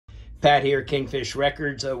Pat here, Kingfish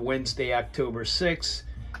Records, Wednesday, October 6th.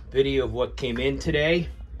 Video of what came in today.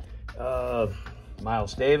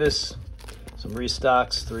 Miles Davis, some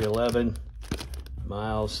restocks, 311.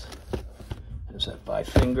 Miles, there's that Five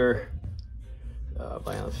Finger,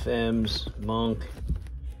 Violent Femmes, Monk,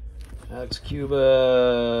 Alex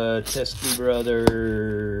Cuba, Teskey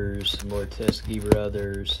Brothers, more Teskey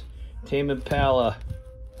Brothers, Tame Impala,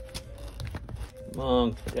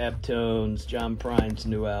 Monk, Daptones, John Prine's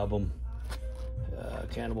new album,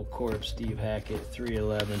 Cannibal Corpse, Steve Hackett,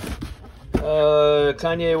 311,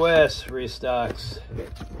 Kanye West, Restocks,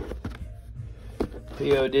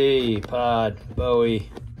 POD, Pod, Bowie,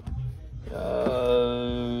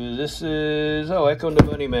 this is, Echo and the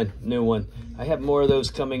Bunnymen, new one. I have more of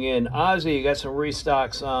those coming in. Ozzy, got some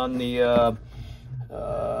restocks on the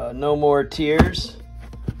No More Tears.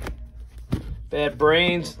 Bad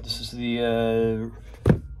Brains, this is the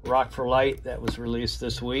Rock for Light that was released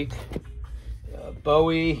this week.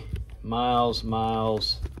 Bowie, Miles,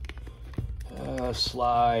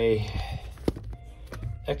 Sly,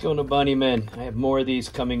 Echo and the Bunnymen. I have more of these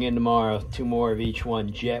coming in tomorrow. 2 more of each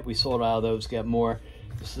one. Jet, we sold out of those, got more.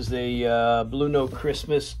 This is the Blue Note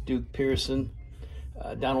Christmas, Duke Pearson.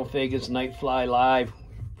 Donald Fagen's Nightfly Live,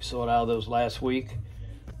 we sold out of those last week.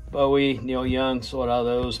 Bowie, Neil Young, sold out of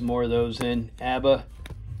those, more of those in. ABBA,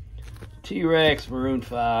 T-Rex, Maroon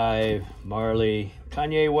 5, Marley,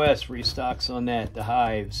 Kanye West, restocks on that, The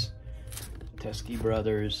Hives, Teskey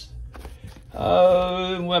Brothers.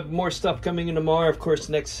 We'll have more stuff coming in tomorrow. Of course,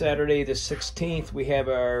 next Saturday, the 16th, we have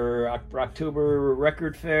our October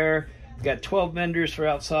record fair. We've got 12 vendors for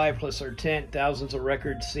outside, plus our tent, thousands of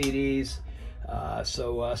record CDs.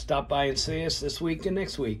 So stop by and see us this week and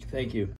next week. Thank you.